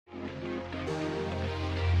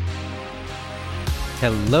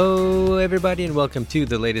Hello, everybody, and welcome to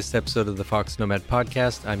the latest episode of the Fox Nomad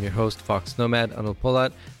podcast. I'm your host, Fox Nomad, Anil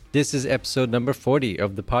Polat. This is episode number 40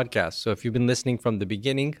 of the podcast. So if you've been listening from the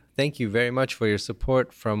beginning, thank you very much for your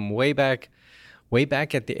support from way back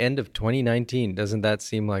at the end of 2019. Doesn't that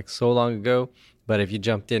seem like so long ago? But if you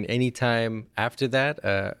jumped in anytime after that,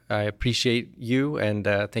 I appreciate you and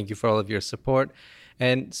thank you for all of your support.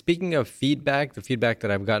 And speaking of feedback, the feedback that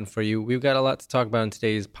I've gotten for you, we've got a lot to talk about in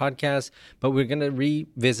today's podcast, but we're going to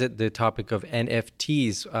revisit the topic of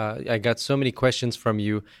NFTs. I got so many questions from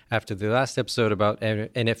you after the last episode about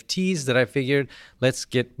NFTs that I figured let's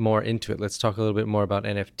get more into it. Let's talk a little bit more about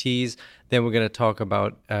NFTs. Then we're going to talk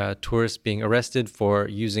about tourists being arrested for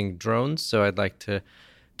using drones. So I'd like to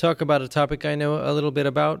talk about a topic I know a little bit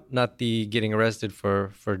about, not the getting arrested for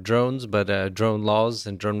drones, but drone laws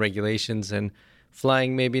and drone regulations and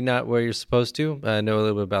flying maybe not where you're supposed to. I know a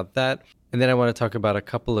little bit about that. And then I want to talk about a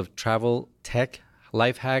couple of travel tech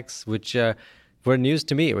life hacks, which were news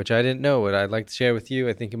to me, which I didn't know, what I'd like to share with you.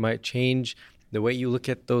 I think it might change the way you look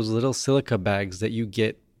at those little silica bags that you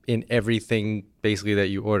get in everything basically that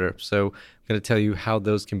you order. So I'm going to tell you how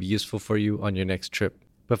those can be useful for you on your next trip.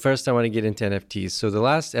 But first, I want to get into NFTs. So the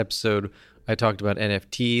last episode, I talked about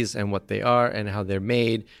NFTs and what they are and how they're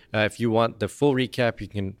made. If you want the full recap, you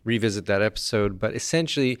can revisit that episode. But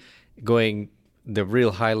essentially, going the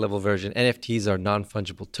real high-level version, NFTs are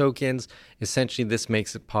non-fungible tokens. Essentially, this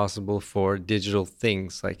makes it possible for digital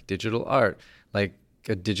things like digital art, like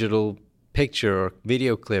a digital picture or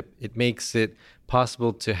video clip. It makes it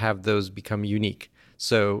possible to have those become unique.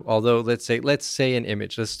 So although let's say an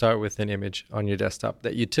image, let's start with an image on your desktop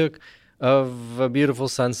that you took of a beautiful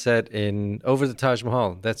sunset over the Taj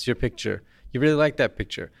Mahal. That's your picture. You really like that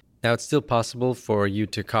picture. Now, it's still possible for you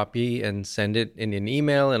to copy and send it in an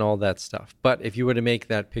email and all that stuff. But if you were to make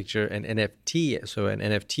that picture an NFT, so an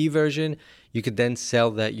NFT version, you could then sell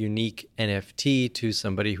that unique NFT to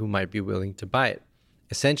somebody who might be willing to buy it.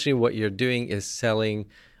 Essentially, what you're doing is selling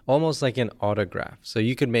almost like an autograph. So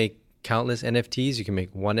you could make countless NFTs. You can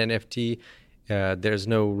make one NFT. There's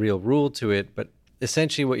no real rule to it, but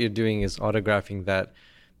essentially what you're doing is autographing that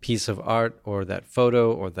piece of art or that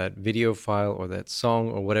photo or that video file or that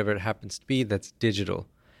song or whatever it happens to be that's digital.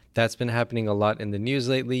 That's been happening a lot in the news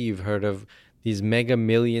lately. You've heard of these mega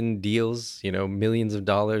million deals, millions of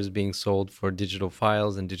dollars being sold for digital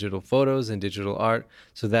files and digital photos and digital art.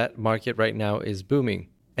 So that market right now is booming.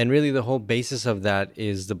 And really the whole basis of that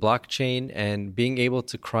is the blockchain and being able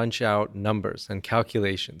to crunch out numbers and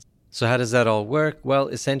calculations. So how does that all work? Well,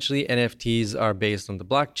 essentially NFTs are based on the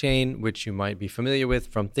blockchain, which you might be familiar with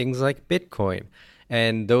from things like Bitcoin.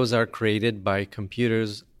 And those are created by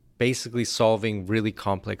computers basically solving really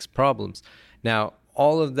complex problems. Now,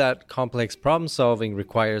 all of that complex problem solving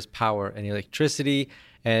requires power and electricity.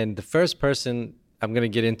 And the first person, I'm going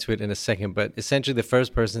to get into it in a second, but essentially the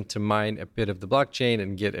first person to mine a bit of the blockchain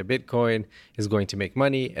and get a Bitcoin is going to make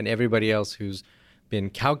money, and everybody else who's been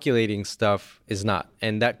calculating stuff is not.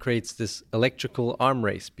 And that creates this electrical arm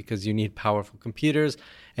race because you need powerful computers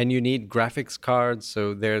and you need graphics cards.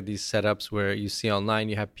 So there are these setups where you see online,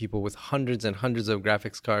 you have people with hundreds and hundreds of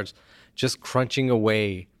graphics cards just crunching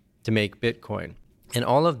away to make Bitcoin. And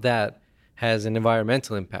all of that has an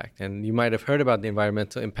environmental impact. And you might have heard about the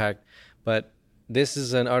environmental impact, but this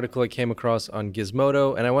is an article I came across on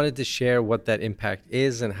Gizmodo, and I wanted to share what that impact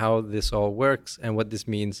is and how this all works and what this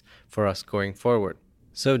means for us going forward.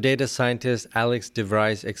 So data scientist Alex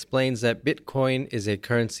DeVries explains that Bitcoin is a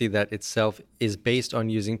currency that itself is based on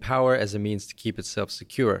using power as a means to keep itself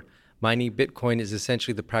secure. Mining Bitcoin is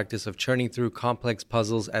essentially the practice of churning through complex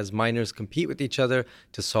puzzles as miners compete with each other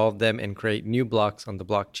to solve them and create new blocks on the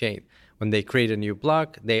blockchain. When they create a new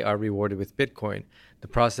block, they are rewarded with Bitcoin. The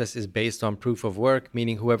process is based on proof of work,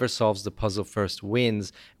 meaning whoever solves the puzzle first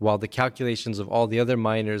wins, while the calculations of all the other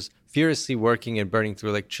miners furiously working and burning through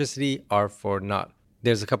electricity are for naught.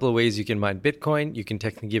 There's a couple of ways you can mine Bitcoin. You can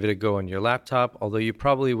technically give it a go on your laptop, although you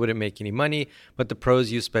probably wouldn't make any money, but the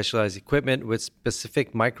pros use specialized equipment with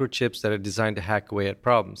specific microchips that are designed to hack away at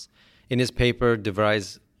problems. In his paper,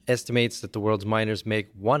 DeVries estimates that the world's miners make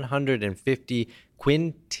 150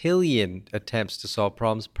 quintillion attempts to solve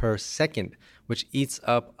problems per second, which eats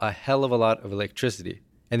up a hell of a lot of electricity.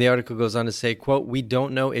 And the article goes on to say, quote, "We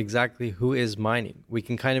don't know exactly who is mining. We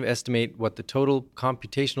can kind of estimate what the total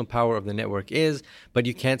computational power of the network is, but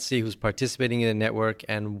you can't see who's participating in the network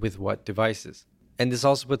and with what devices." And this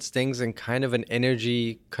also puts things in kind of an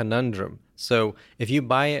energy conundrum. So if you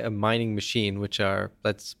buy a mining machine, which are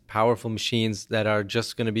powerful machines that are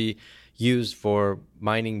just going to be used for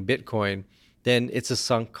mining Bitcoin, then it's a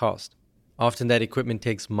sunk cost. Often that equipment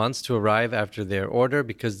takes months to arrive after their order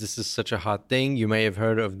because this is such a hot thing. You may have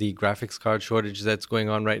heard of the graphics card shortage that's going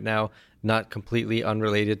on right now, not completely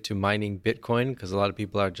unrelated to mining Bitcoin, because a lot of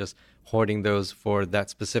people are just hoarding those for that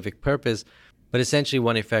specific purpose. But essentially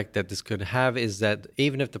one effect that this could have is that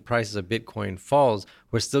even if the prices of Bitcoin falls,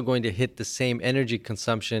 we're still going to hit the same energy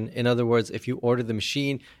consumption. In other words, if you order the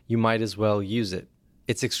machine, you might as well use it.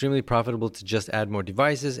 It's extremely profitable to just add more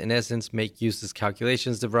devices, in essence, make useless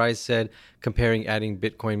calculations, DeVries said, comparing adding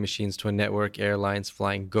Bitcoin machines to a network airlines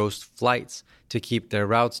flying ghost flights to keep their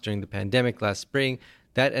routes during the pandemic last spring.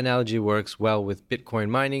 That analogy works well with Bitcoin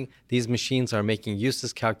mining. These machines are making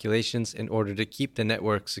useless calculations in order to keep the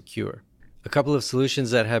network secure. A couple of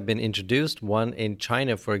solutions that have been introduced. One in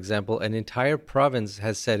China, for example, an entire province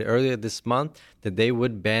has said earlier this month that they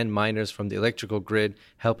would ban miners from the electrical grid,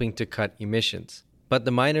 helping to cut emissions. But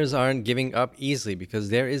the miners aren't giving up easily because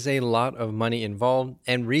there is a lot of money involved.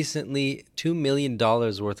 And recently, $2 million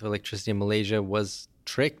worth of electricity in Malaysia was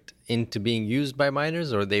tricked into being used by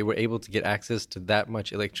miners, or they were able to get access to that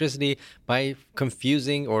much electricity by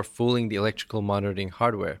confusing or fooling the electrical monitoring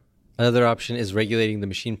hardware. Another option is regulating the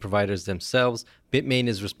machine providers themselves. Bitmain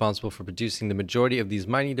is responsible for producing the majority of these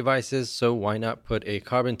mining devices, so why not put a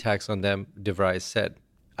carbon tax on them, DeVries said.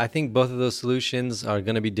 I think both of those solutions are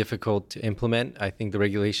going to be difficult to implement. I think the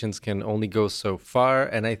regulations can only go so far,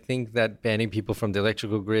 and I think that banning people from the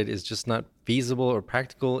electrical grid is just not feasible or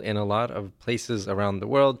practical in a lot of places around the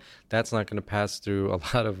world. That's not going to pass through a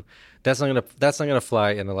lot of that's not going to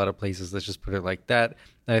fly in a lot of places. Let's just put it like that.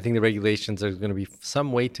 And I think the regulations are going to be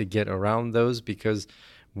some way to get around those because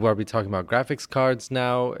we'll be talking about graphics cards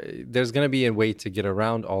now. There's going to be a way to get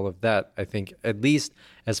around all of that, I think, at least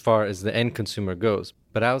as far as the end consumer goes.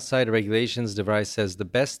 But outside of regulations, DeVries says the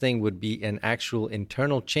best thing would be an actual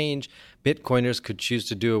internal change. Bitcoiners could choose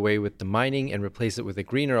to do away with the mining and replace it with a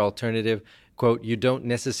greener alternative. Quote, you don't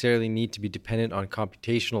necessarily need to be dependent on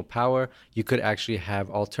computational power. You could actually have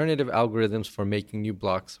alternative algorithms for making new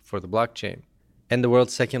blocks for the blockchain. And the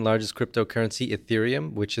world's second largest cryptocurrency,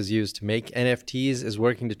 Ethereum, which is used to make NFTs, is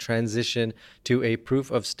working to transition to a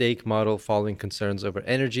proof-of-stake model following concerns over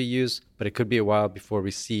energy use. But it could be a while before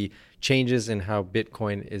we see changes in how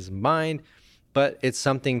Bitcoin is mined. But it's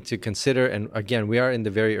something to consider. And again, we are in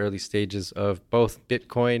the very early stages of both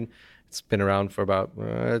Bitcoin. It's been around for about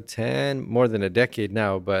more than a decade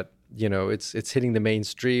now. But, you know, it's hitting the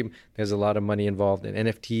mainstream. There's a lot of money involved. And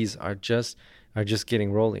NFTs are just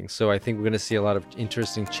getting rolling. So I think we're going to see a lot of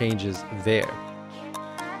interesting changes there.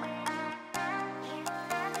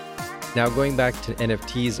 Now, going back to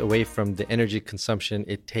NFTs, away from the energy consumption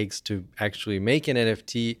it takes to actually make an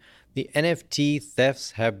NFT, the NFT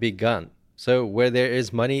thefts have begun. So where there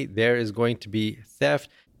is money, there is going to be theft.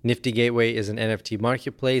 Nifty Gateway is an NFT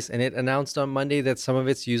marketplace, and it announced on Monday that some of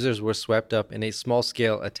its users were swept up in a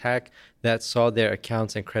small-scale attack that saw their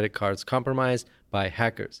accounts and credit cards compromised by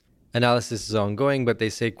hackers. Analysis is ongoing, but they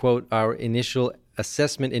say, quote, our initial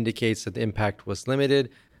assessment indicates that the impact was limited.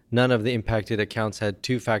 None of the impacted accounts had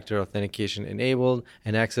two-factor authentication enabled,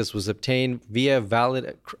 and access was obtained via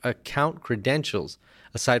valid account credentials.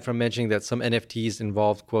 Aside from mentioning that some NFTs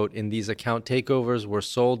involved, quote, in these account takeovers were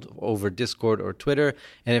sold over Discord or Twitter,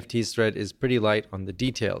 NFT's thread is pretty light on the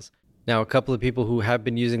details. Now, a couple of people who have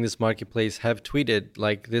been using this marketplace have tweeted,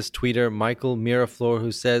 like this tweeter, Michael Miraflor,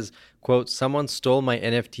 who says, quote, someone stole my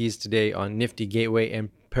NFTs today on Nifty Gateway and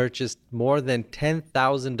purchased more than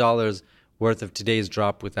 $10,000 worth of today's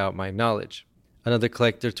drop without my knowledge. Another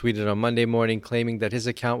collector tweeted on Monday morning claiming that his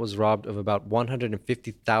account was robbed of about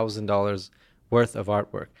 $150,000 worth of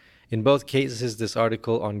artwork. In both cases, this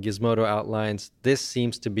article on Gizmodo outlines this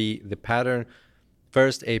seems to be the pattern.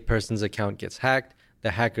 First, a person's account gets hacked.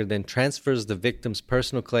 The hacker then transfers the victim's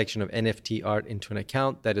personal collection of NFT art into an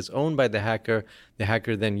account that is owned by the hacker. The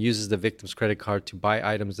hacker then uses the victim's credit card to buy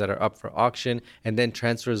items that are up for auction and then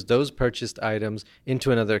transfers those purchased items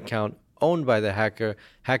into another account owned by the hacker.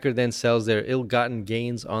 Hacker then sells their ill-gotten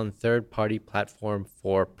gains on third-party platform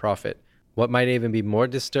for profit. What might even be more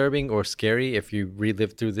disturbing or scary if you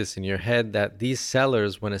relive through this in your head, that these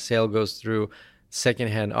sellers, when a sale goes through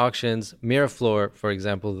secondhand auctions, Miraflor, for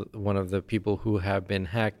example, one of the people who have been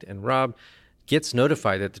hacked and robbed, gets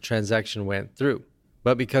notified that the transaction went through.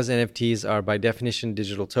 But because NFTs are by definition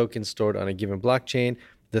digital tokens stored on a given blockchain,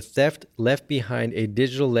 the theft left behind a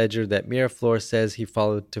digital ledger that Miraflor says he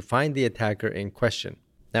followed to find the attacker in question.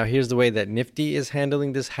 Now, here's the way that Nifty is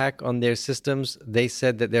handling this hack on their systems. They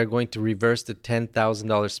said that they're going to reverse the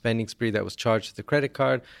 $10,000 spending spree that was charged to the credit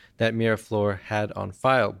card that Miraflor had on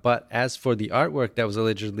file. But as for the artwork that was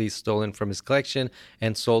allegedly stolen from his collection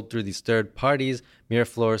and sold through these third parties,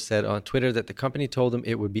 Miraflor said on Twitter that the company told him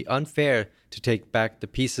it would be unfair to take back the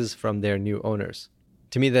pieces from their new owners.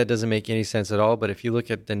 To me, that doesn't make any sense at all. But if you look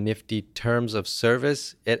at the Nifty terms of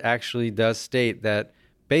service, it actually does state that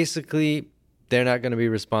basically they're not going to be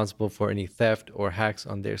responsible for any theft or hacks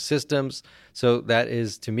on their systems. So that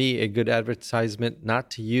is, to me, a good advertisement not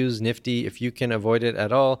to use Nifty if you can avoid it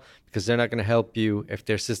at all, because they're not going to help you if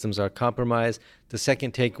their systems are compromised. The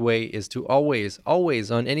second takeaway is to always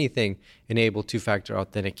on anything enable two-factor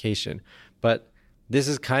authentication. But this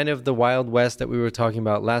is kind of the Wild West that we were talking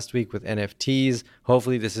about last week with NFTs.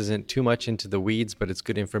 Hopefully this isn't too much into the weeds, but it's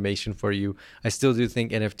good information for you. I still do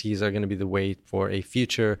think NFTs are going to be the way for a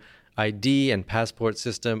future ID and passport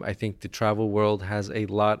system. I think the travel world has a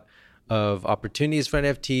lot of opportunities for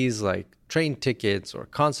NFTs, like train tickets or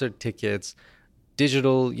concert tickets,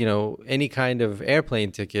 digital, any kind of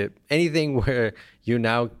airplane ticket, anything where you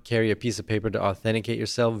now carry a piece of paper to authenticate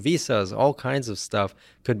yourself. Visas, all kinds of stuff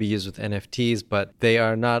could be used with NFTs, but they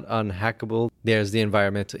are not unhackable. There's the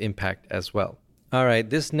environmental impact as well. All right,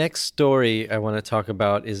 this next story I want to talk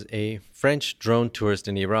about is a French drone tourist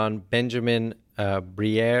in Iran. Benjamin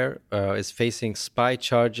Briere is facing spy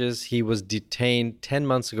charges. He was detained 10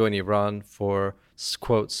 months ago in Iran for,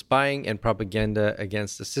 quote, spying and propaganda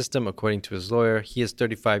against the system, according to his lawyer. He is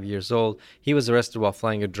 35 years old. He was arrested while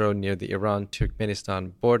flying a drone near the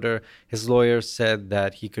Iran-Turkmenistan border. His lawyer said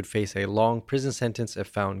that he could face a long prison sentence if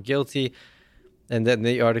found guilty. And then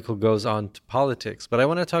the article goes on to politics. But I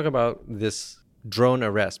want to talk about this drone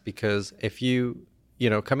arrest because if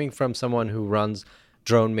coming from someone who runs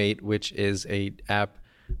DroneMate, which is a app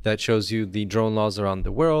that shows you the drone laws around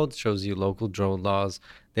the world, shows you local drone laws.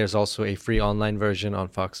 There's also a free online version on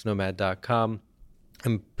foxnomad.com.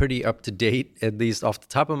 I'm pretty up to date, at least off the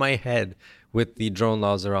top of my head, with the drone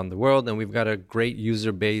laws around the world. And we've got a great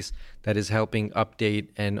user base that is helping update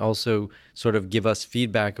and also sort of give us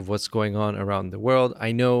feedback of what's going on around the world.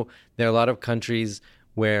 I know there are a lot of countries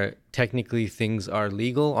where technically things are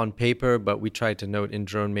legal on paper, but we try to note in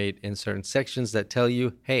DroneMate in certain sections that tell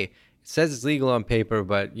you, hey, it says it's legal on paper,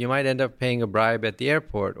 but you might end up paying a bribe at the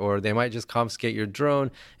airport, or they might just confiscate your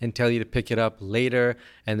drone and tell you to pick it up later,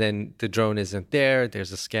 and then the drone isn't there.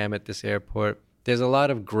 There's a scam at this airport. There's a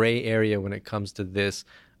lot of gray area when it comes to this,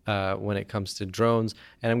 when it comes to drones.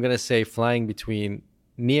 And I'm going to say flying between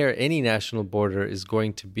near any national border is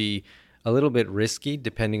going to be a little bit risky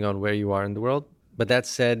depending on where you are in the world. But that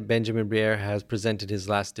said, Benjamin Briere has presented his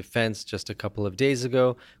last defense just a couple of days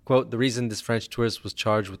ago. Quote, "The reason this French tourist was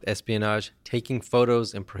charged with espionage, taking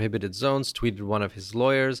photos in prohibited zones," tweeted one of his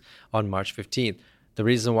lawyers on March 15th. The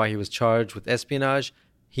reason why he was charged with espionage,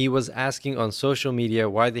 he was asking on social media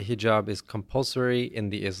why the hijab is compulsory in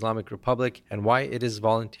the Islamic Republic and why it is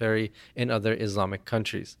voluntary in other Islamic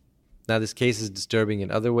countries. Now, this case is disturbing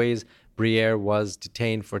in other ways. Briere was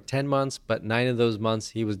detained for 10 months, but 9 of those months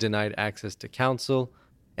he was denied access to counsel,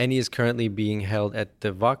 and he is currently being held at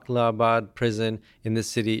the Vakhlabad prison in the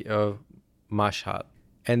city of Mashhad.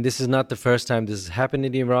 And this is not the first time this has happened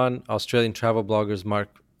in Iran. Australian travel bloggers Mark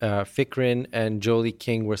Fikrin and Jolie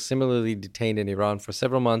King were similarly detained in Iran for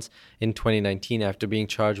several months in 2019 after being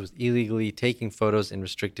charged with illegally taking photos in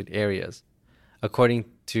restricted areas. According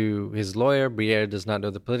to his lawyer, Briere does not know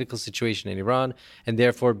the political situation in Iran, and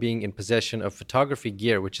therefore being in possession of photography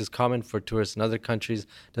gear, which is common for tourists in other countries,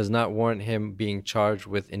 does not warrant him being charged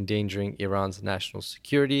with endangering Iran's national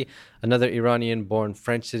security. Another Iranian-born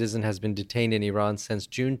French citizen has been detained in Iran since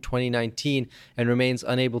June 2019 and remains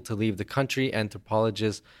unable to leave the country.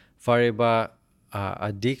 Anthropologist Fariba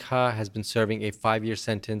Adikha has been serving a 5-year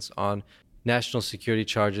sentence on national security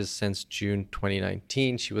charges since June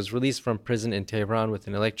 2019. She was released from prison in Tehran with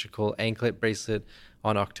an electrical anklet bracelet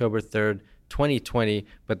on October 3rd, 2020,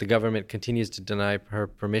 but the government continues to deny her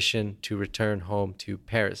permission to return home to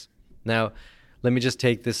Paris. Now, let me just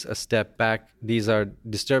take this a step back. These are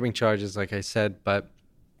disturbing charges, like I said, but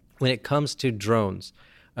when it comes to drones,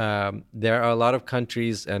 there are a lot of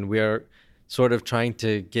countries, and we are sort of trying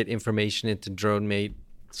to get information into DroneMate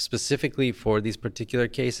specifically for these particular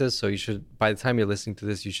cases. So you should, by the time you're listening to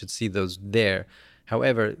this, you should see those there.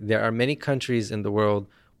 However, there are many countries in the world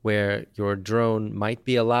where your drone might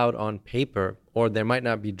be allowed on paper, or there might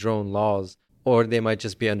not be drone laws, or they might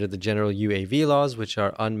just be under the general UAV laws, which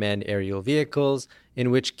are unmanned aerial vehicles, in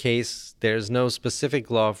which case there's no specific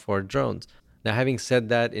law for drones. Now, having said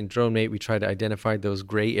that, in DroneMate, we try to identify those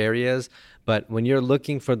gray areas. But when you're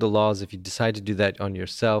looking for the laws, if you decide to do that on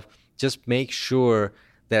yourself, just make sure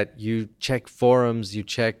that you check forums, you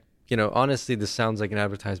check, honestly, this sounds like an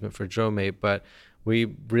advertisement for DroneMate, but we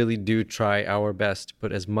really do try our best to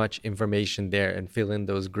put as much information there and fill in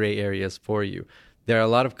those gray areas for you. There are a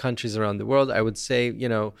lot of countries around the world. I would say,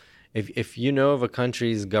 if you know of a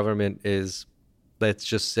country's government is, let's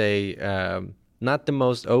just say, not the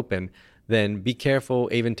most open, then be careful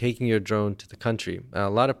even taking your drone to the country. A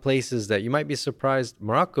lot of places that you might be surprised,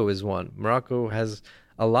 Morocco is one. Morocco has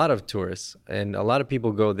a lot of tourists, and a lot of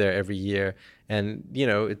people go there every year. And,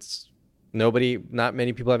 not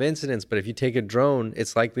many people have incidents, but if you take a drone,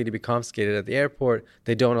 it's likely to be confiscated at the airport.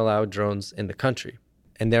 They don't allow drones in the country.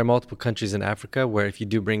 And there are multiple countries in Africa where if you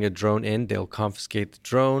do bring a drone in, they'll confiscate the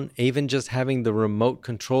drone. Even just having the remote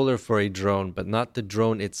controller for a drone, but not the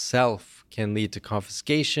drone itself, can lead to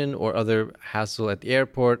confiscation or other hassle at the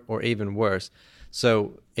airport, or even worse.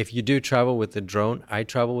 So if you do travel with a drone, I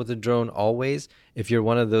travel with a drone always. If you're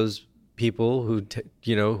one of those people who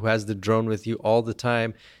has the drone with you all the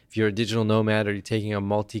time, if you're a digital nomad or you're taking a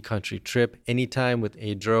multi-country trip, anytime with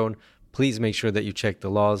a drone, please make sure that you check the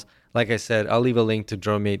laws. Like I said, I'll leave a link to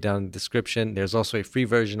DroneMate down in the description. There's also a free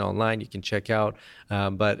version online you can check out.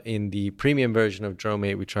 But in the premium version of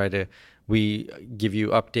DroneMate, we give you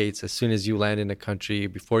updates as soon as you land in a country.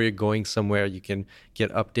 Before you're going somewhere, you can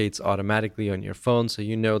get updates automatically on your phone, so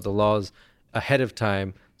you know the laws ahead of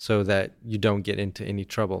time so that you don't get into any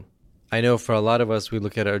trouble. I know for a lot of us, we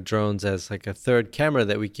look at our drones as like a third camera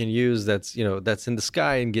that we can use that's in the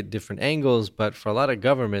sky and get different angles. But for a lot of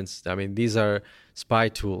governments, I mean, these are spy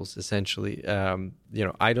tools, essentially.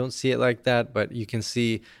 I don't see it like that, but you can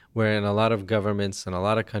see where in a lot of governments and a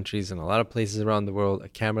lot of countries and a lot of places around the world, a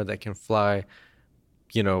camera that can fly,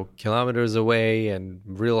 kilometers away and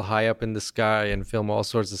real high up in the sky and film all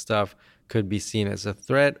sorts of stuff could be seen as a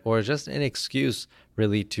threat or just an excuse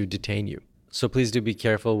really to detain you. So please do be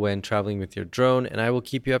careful when traveling with your drone, and I will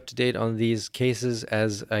keep you up to date on these cases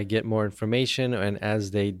as I get more information and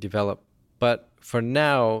as they develop. But for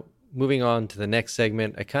now, moving on to the next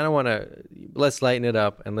segment, I kind of let's lighten it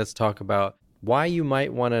up and let's talk about why you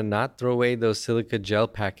might want to not throw away those silica gel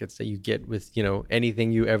packets that you get with,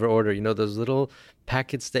 anything you ever order. Those little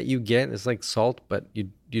packets that you get, it's like salt, but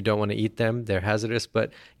you don't want to eat them. They're hazardous.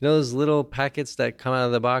 But those little packets that come out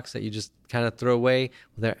of the box that you just kind of throw away,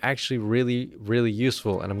 well, they're actually really, really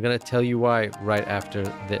useful. And I'm going to tell you why right after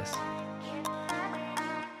this.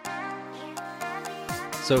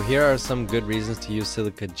 So here are some good reasons to use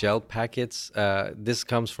silica gel packets. This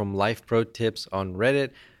comes from Life Pro Tips on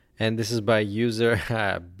Reddit. And this is by user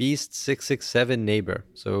Beast667Neighbor.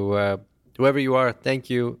 So whoever you are, thank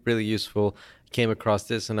you. Really useful. Came across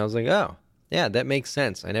this and I was like, oh, yeah, that makes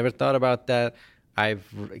sense. I never thought about that.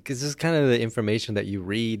 Because this is kind of the information that you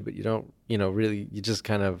read, but you don't, really, you just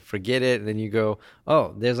kind of forget it. And then you go,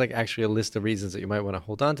 oh, there's like actually a list of reasons that you might want to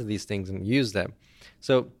hold on to these things and use them.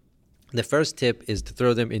 So the first tip is to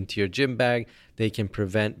throw them into your gym bag. They can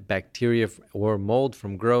prevent bacteria or mold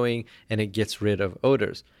from growing, and it gets rid of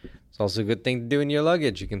odors. It's also a good thing to do in your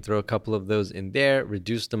luggage. You can throw a couple of those in there,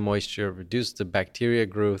 reduce the moisture, reduce the bacteria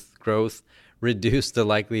growth, reduce the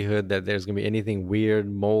likelihood that there's going to be anything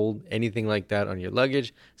weird, mold, anything like that on your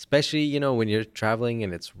luggage, especially, when you're traveling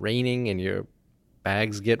and it's raining and your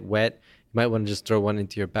bags get wet. You might want to just throw one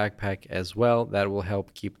into your backpack as well. That will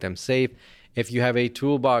help keep them safe. If you have a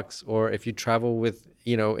toolbox or if you travel with,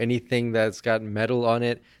 anything that's got metal on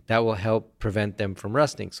it, that will help prevent them from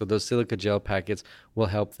rusting. So those silica gel packets will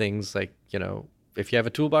help things like, if you have a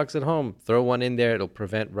toolbox at home, throw one in there. It'll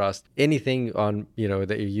prevent rust. Anything on,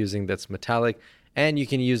 that you're using that's metallic. And you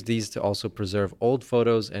can use these to also preserve old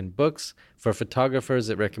photos and books. For photographers,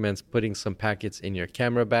 it recommends putting some packets in your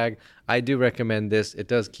camera bag. I do recommend this. It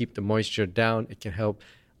does keep the moisture down. It can help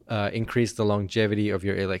increase the longevity of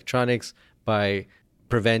your electronics by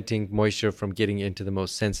preventing moisture from getting into the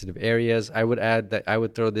most sensitive areas. I would add that I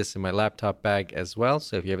would throw this in my laptop bag as well.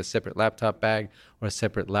 So if you have a separate laptop bag or a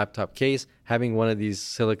separate laptop case, having one of these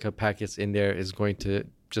silica packets in there is going to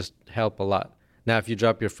just help a lot. Now, if you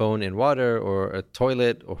drop your phone in water or a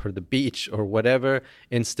toilet or the beach or whatever,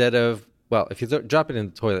 if you drop it in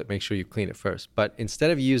the toilet, make sure you clean it first. But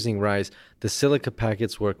instead of using rice, the silica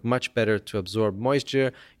packets work much better to absorb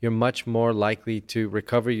moisture. You're much more likely to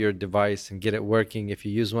recover your device and get it working if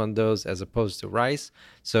you use one of those as opposed to rice.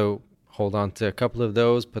 So hold on to a couple of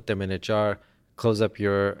those, put them in a jar, close up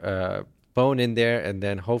your phone in there, and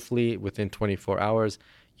then hopefully within 24 hours,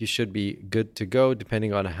 you should be good to go,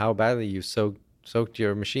 depending on how badly you soaked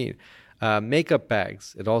your machine. Makeup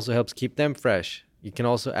bags, it also helps keep them fresh. You can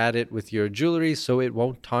also add it with your jewelry so it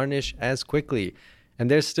won't tarnish as quickly. And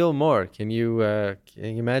there's still more. Can you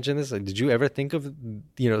imagine this? Like, did you ever think of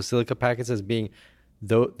silica packets as being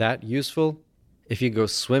that useful? If you go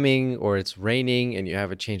swimming or it's raining and you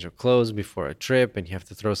have a change of clothes before a trip and you have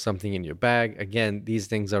to throw something in your bag, again, these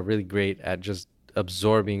things are really great at just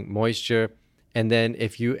absorbing moisture. And then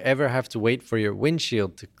if you ever have to wait for your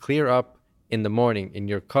windshield to clear up in the morning in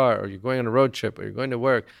your car, or you're going on a road trip, or you're going to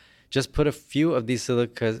work, just put a few of these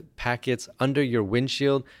silica packets under your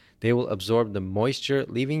windshield. They will absorb the moisture,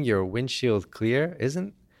 leaving your windshield clear.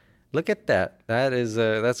 Look at that.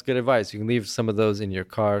 That's good advice. You can leave some of those in your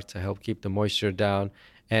car to help keep the moisture down.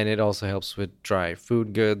 And it also helps with dry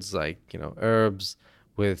food goods like, herbs,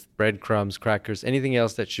 with breadcrumbs, crackers, anything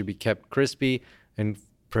else that should be kept crispy and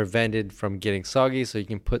prevented from getting soggy. So you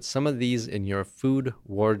can put some of these in your food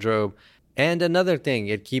wardrobe. And another thing,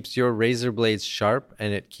 it keeps your razor blades sharp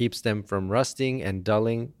and it keeps them from rusting and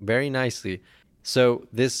dulling very nicely. So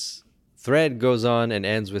this thread goes on and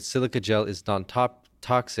ends with silica gel is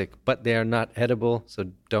non-toxic, but they are not edible, so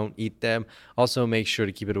don't eat them. Also, make sure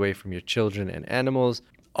to keep it away from your children and animals.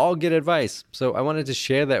 All good advice. So I wanted to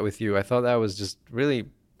share that with you. I thought that was just really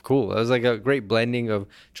cool. It was like a great blending of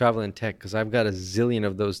travel and tech because I've got a zillion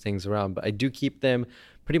of those things around, but I do keep them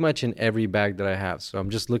pretty much in every bag that I have. So I'm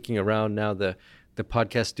just looking around now the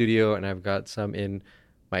podcast studio, and I've got some in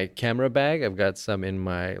my camera bag. I've got some in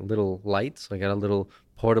my little light. So I got a little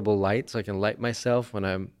portable light so I can light myself when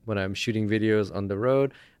I'm shooting videos on the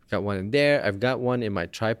road. I've got one in there. I've got one in my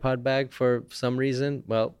tripod bag for some reason.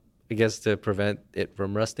 Well, I guess to prevent it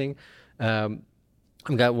from rusting. I've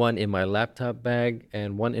got one in my laptop bag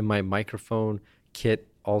and one in my microphone kit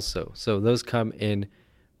also. So those come in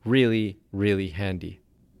really, really handy.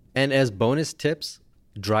 And as bonus tips,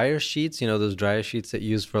 dryer sheets, those dryer sheets that you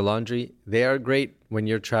use for laundry, they are great when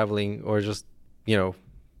you're traveling or just,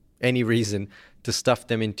 any reason to stuff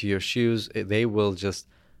them into your shoes. They will just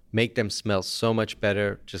make them smell so much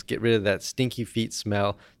better. Just get rid of that stinky feet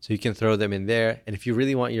smell so you can throw them in there. And if you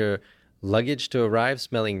really want your luggage to arrive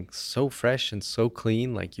smelling so fresh and so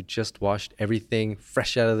clean, like you just washed everything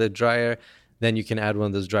fresh out of the dryer, then you can add one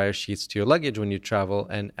of those dryer sheets to your luggage when you travel.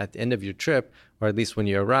 And at the end of your trip, or at least when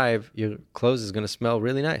you arrive, your clothes is going to smell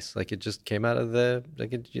really nice. Like it just came out of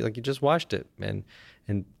like you just washed it. And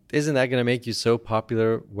isn't that going to make you so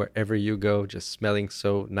popular wherever you go, just smelling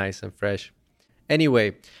so nice and fresh?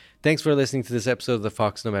 Anyway, thanks for listening to this episode of the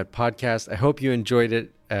Fox Nomad podcast. I hope you enjoyed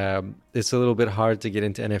it. It's a little bit hard to get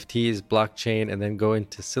into NFTs, blockchain, and then go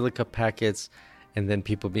into silica packets, and then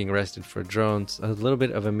people being arrested for drones. A little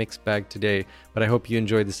bit of a mixed bag today, but I hope you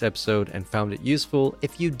enjoyed this episode and found it useful.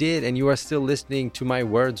 If you did and you are still listening to my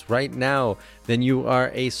words right now, then you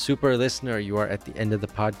are a super listener. You are at the end of the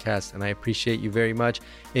podcast, and I appreciate you very much.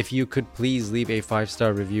 If you could please leave a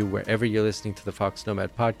 5-star review wherever you're listening to the Fox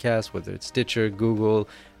Nomad podcast, whether it's Stitcher, Google,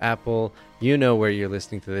 Apple, where you're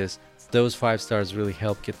listening to this. Those 5 stars really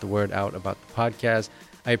help get the word out about the podcast.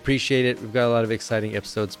 I appreciate it. We've got a lot of exciting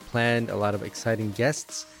episodes planned, a lot of exciting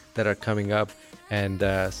guests that are coming up, and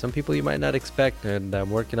some people you might not expect. And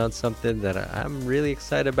I'm working on something that I'm really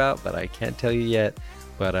excited about, but I can't tell you yet.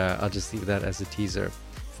 But I'll just leave that as a teaser.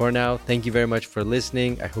 For now, thank you very much for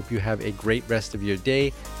listening. I hope you have a great rest of your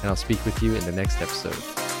day, and I'll speak with you in the next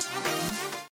episode.